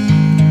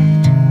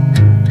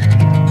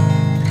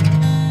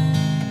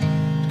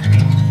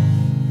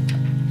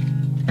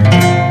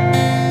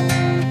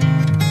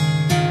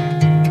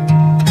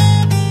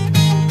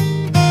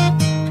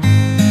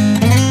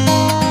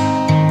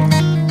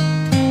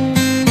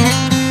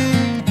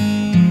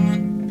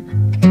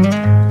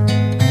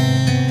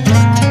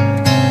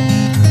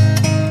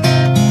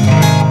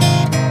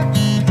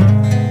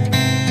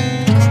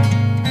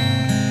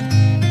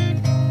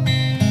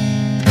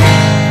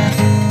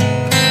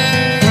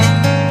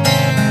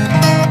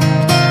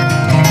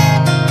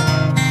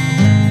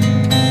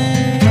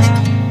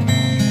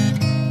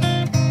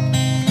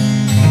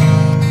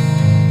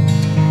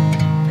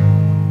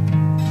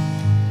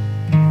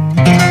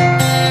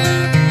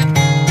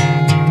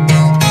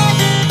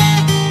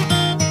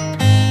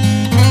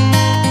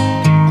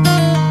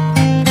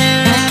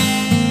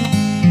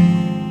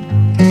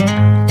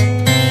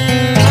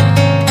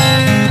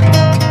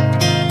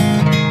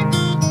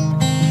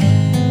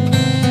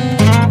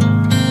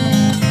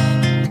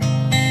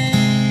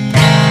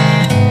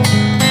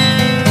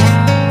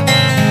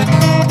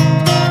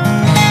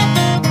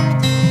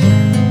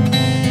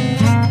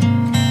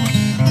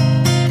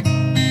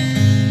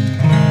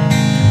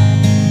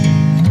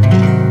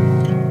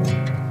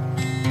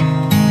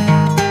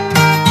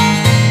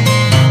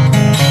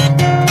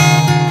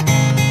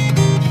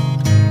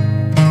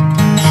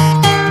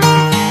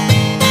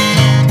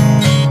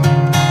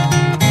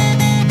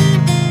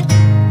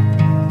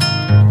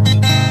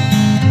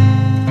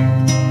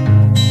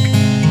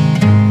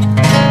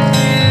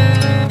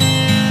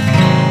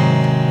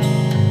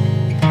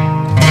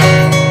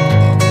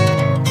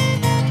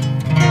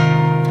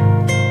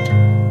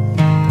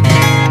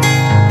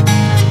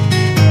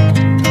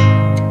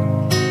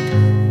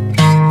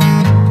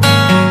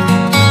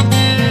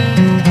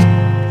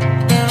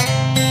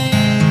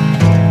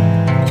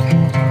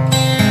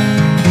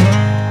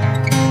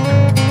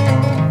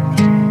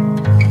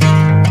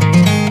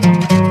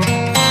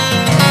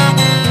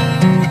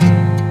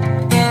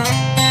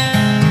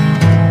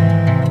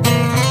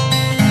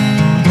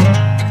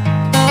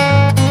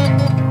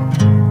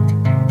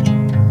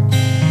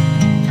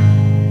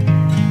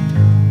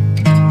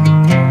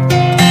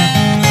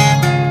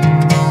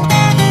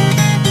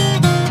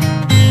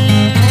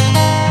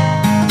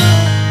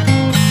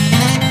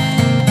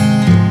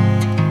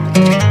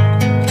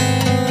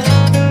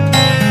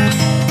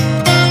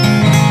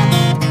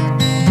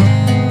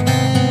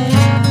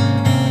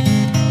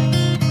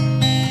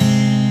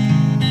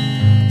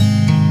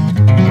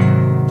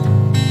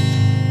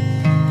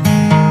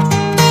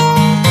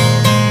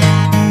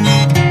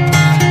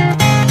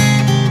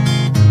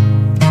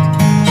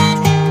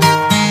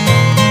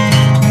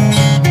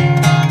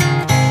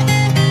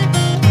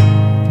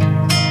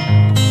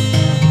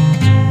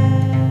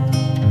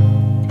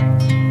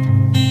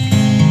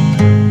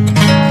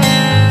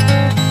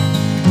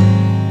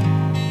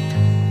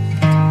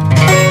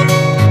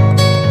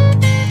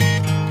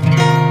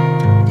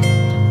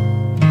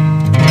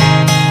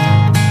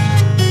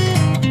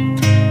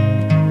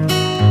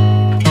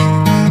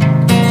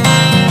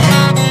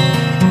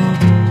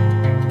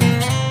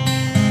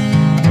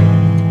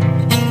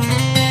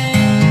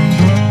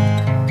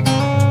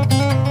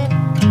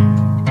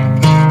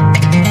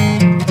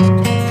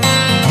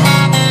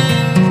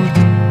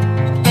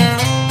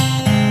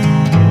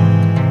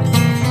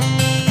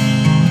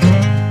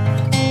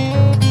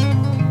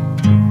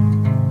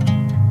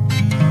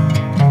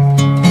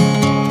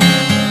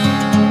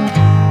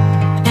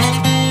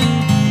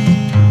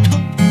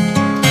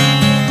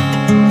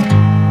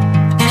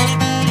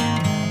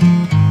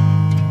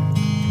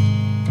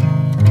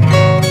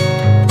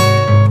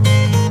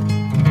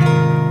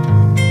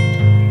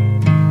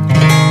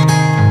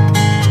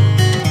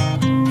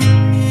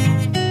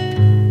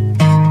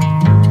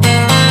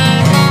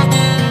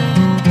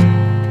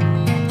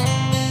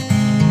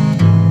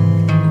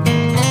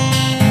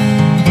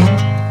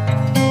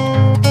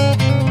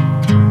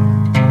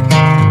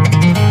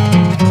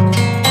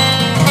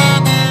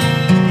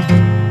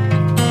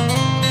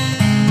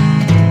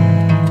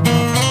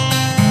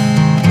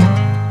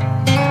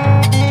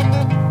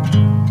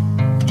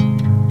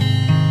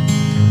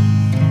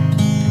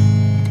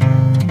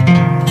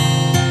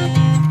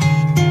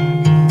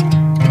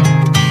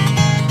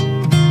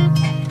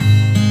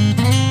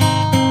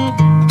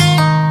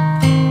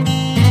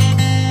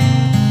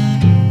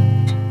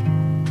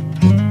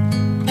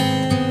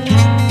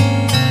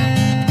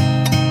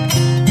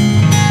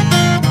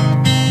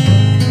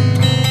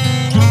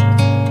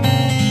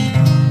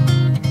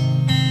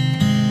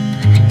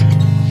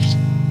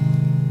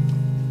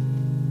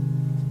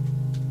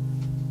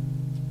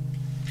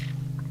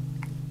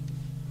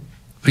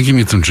 think you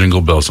need some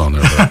Jingle Bells on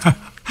there, though.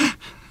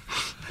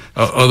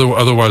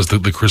 Otherwise,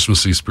 the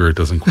Christmassy spirit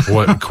doesn't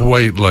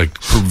quite like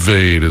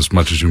pervade as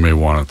much as you may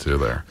want it to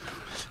there.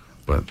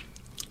 But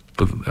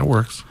that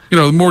works.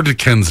 More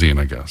Dickensian,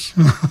 I guess.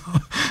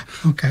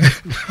 Okay.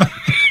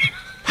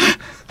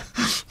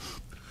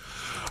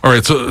 All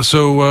right.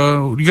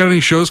 So you got any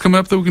shows coming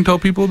up that we can tell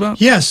people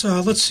about? Yes.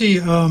 Let's see.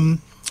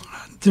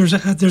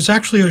 There's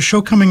actually a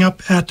show coming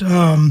up at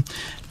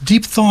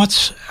Deep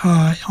Thoughts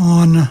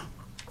on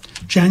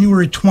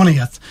January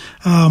 20th.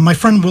 My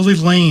friend Willie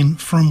Lane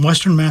from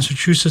Western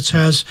Massachusetts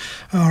has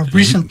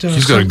recent...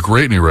 He's got a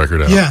great new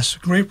record out. Yes,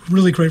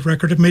 really great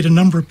record. It made a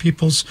number of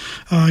people's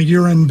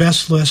year-end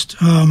best list.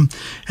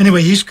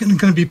 Anyway, he's going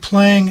to be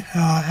playing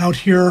out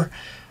here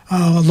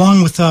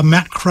along with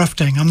Matt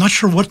Crafting. I'm not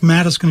sure what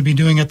Matt is going to be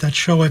doing at that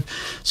show. I've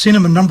seen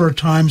him a number of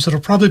times. It'll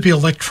probably be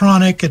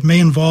electronic. It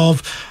may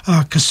involve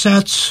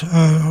cassettes.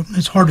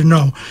 It's hard to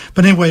know.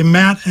 But anyway,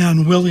 Matt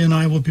and Willie and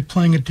I will be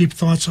playing at Deep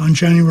Thoughts on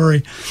January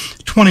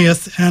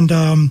 20th.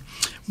 And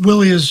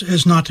Willie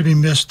is not to be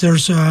missed.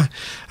 There's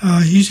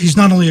he's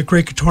not only a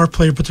great guitar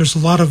player, but there's a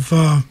lot of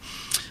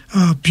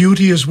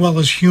beauty as well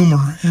as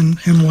humor in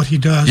what he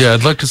does. Yeah,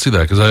 I'd like to see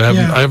that because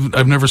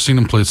I've never seen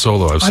him play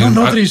solo. I don't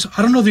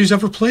know that he's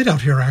ever played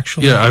out here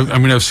actually. Yeah, I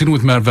mean I've seen him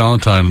with Matt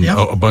Valentine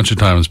a bunch of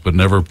times, but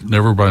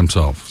never by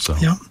himself. So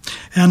yeah,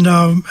 and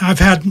I've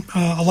had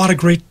a lot of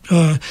great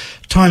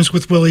times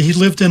with Willie. He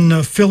lived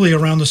in Philly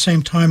around the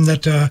same time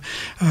that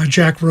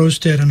Jack Rose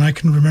did, and I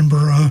can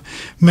remember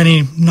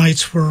many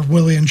nights where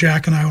Willie and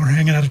Jack and I were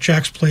hanging out at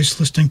Jack's place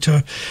listening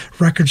to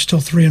records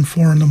till 3 and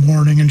 4 in the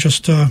morning and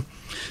just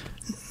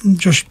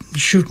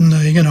shooting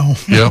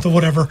the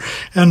whatever.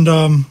 And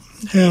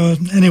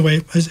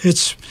anyway,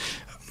 it's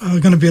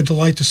going to be a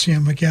delight to see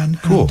him again.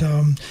 Cool.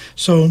 And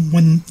so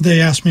when they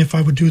asked me if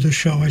I would do the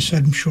show, I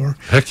said, sure.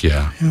 Heck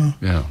yeah.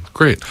 Yeah.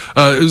 Great.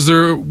 What's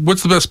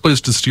the best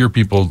place to steer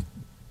people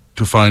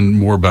to find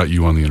more about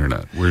you on the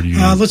internet? Where do you?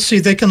 Let's see.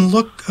 They can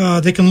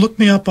look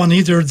me up on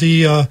either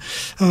the.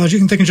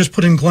 They can just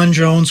put in Glenn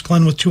Jones,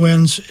 Glenn with 2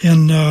 N's,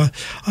 in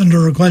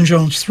under Glenn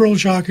Jones Thrill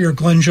Jockey or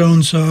Glenn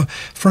Jones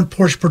Front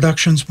Porch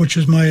Productions, which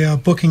is my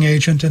booking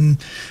agent. And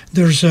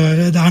there's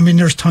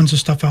tons of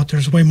stuff out there.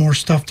 There's way more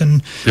stuff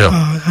than.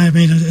 Yeah.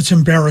 It's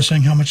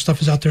embarrassing how much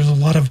stuff is out there. There's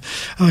a lot of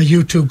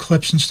YouTube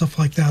clips and stuff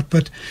like that.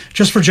 But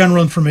just for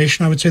general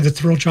information, I would say the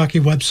Thrill Jockey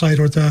website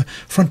or the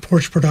Front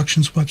Porch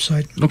Productions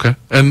website. Okay.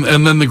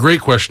 And then the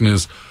great question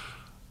is,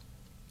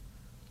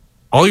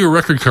 all your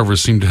record covers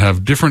seem to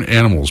have different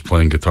animals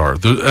playing guitar,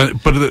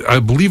 but I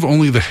believe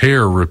only the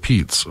hair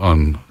repeats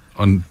on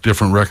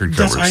different record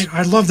covers.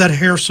 I love that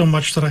hair so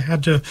much that I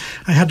had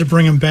to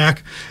bring him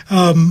back.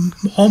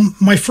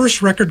 My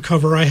first record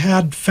cover, I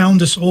had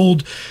found this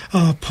old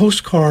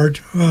postcard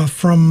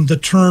from the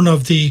turn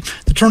of the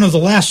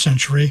last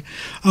century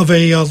of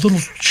a little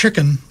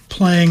chicken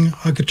playing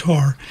a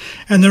guitar,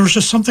 and there was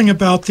just something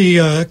about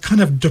the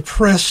kind of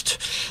depressed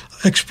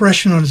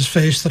expression on his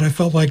face that I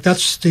felt like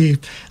that's the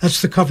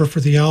cover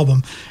for the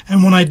album.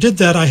 And when I did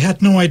that, I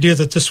had no idea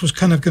that this was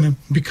kind of going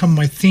to become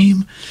my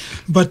theme.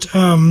 But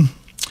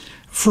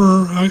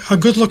for a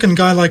good-looking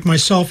guy like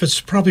myself, it's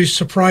probably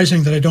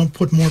surprising that I don't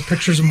put more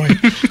pictures of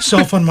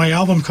myself on my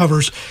album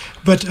covers.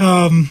 But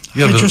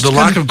the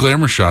lack of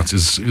glamour shots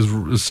is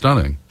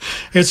stunning.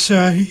 It's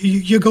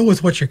you go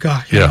with what you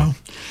got, you know.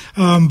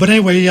 But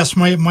anyway, yes,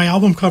 my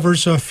album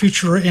covers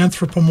feature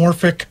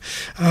anthropomorphic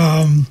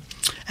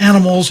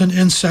animals and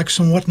insects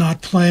and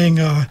whatnot playing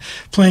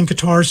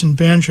guitars and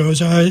banjos.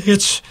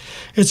 It's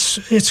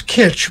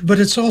kitsch, but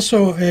it's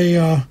also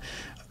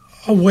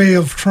a way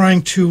of trying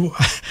to,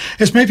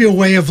 it's maybe a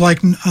way of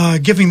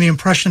giving the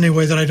impression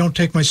anyway that I don't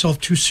take myself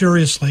too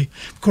seriously.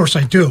 Of course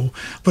I do,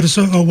 but it's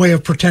a way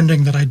of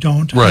pretending that I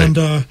don't. Right.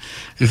 And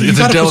it's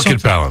a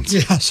delicate balance.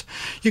 Yes.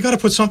 You got to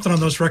put something on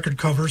those record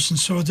covers. And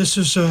so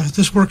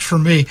this works for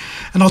me.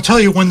 And I'll tell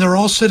you, when they're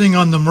all sitting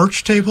on the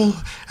merch table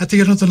at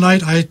the end of the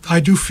night, I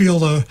do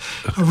feel a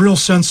real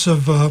sense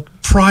of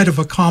pride of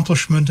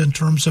accomplishment in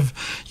terms of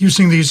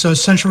using these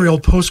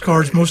century-old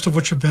postcards, most of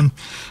which have been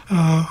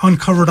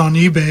uncovered on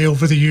eBay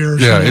over the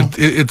years. Yeah,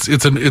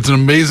 it's an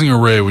amazing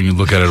array when you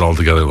look at it all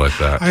together like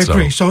that. I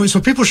agree.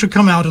 So people should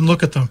come out and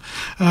look at them,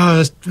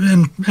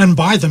 and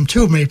buy them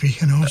too, maybe.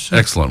 So.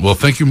 Excellent. Well,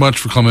 thank you much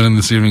for coming in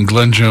this evening,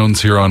 Glenn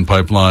Jones here on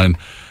Pipeline.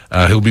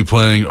 He'll be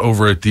playing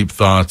over at Deep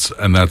Thoughts,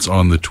 and that's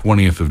on the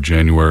 20th of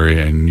January.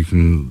 And you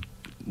can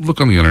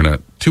look on the internet.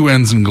 2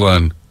 N's in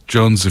Glenn.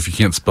 Jones, if you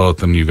can't spell it,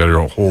 then you've got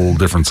a whole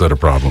different set of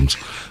problems.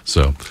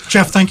 So,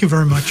 Jeff, thank you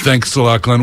very much. Thanks a lot, Glenn.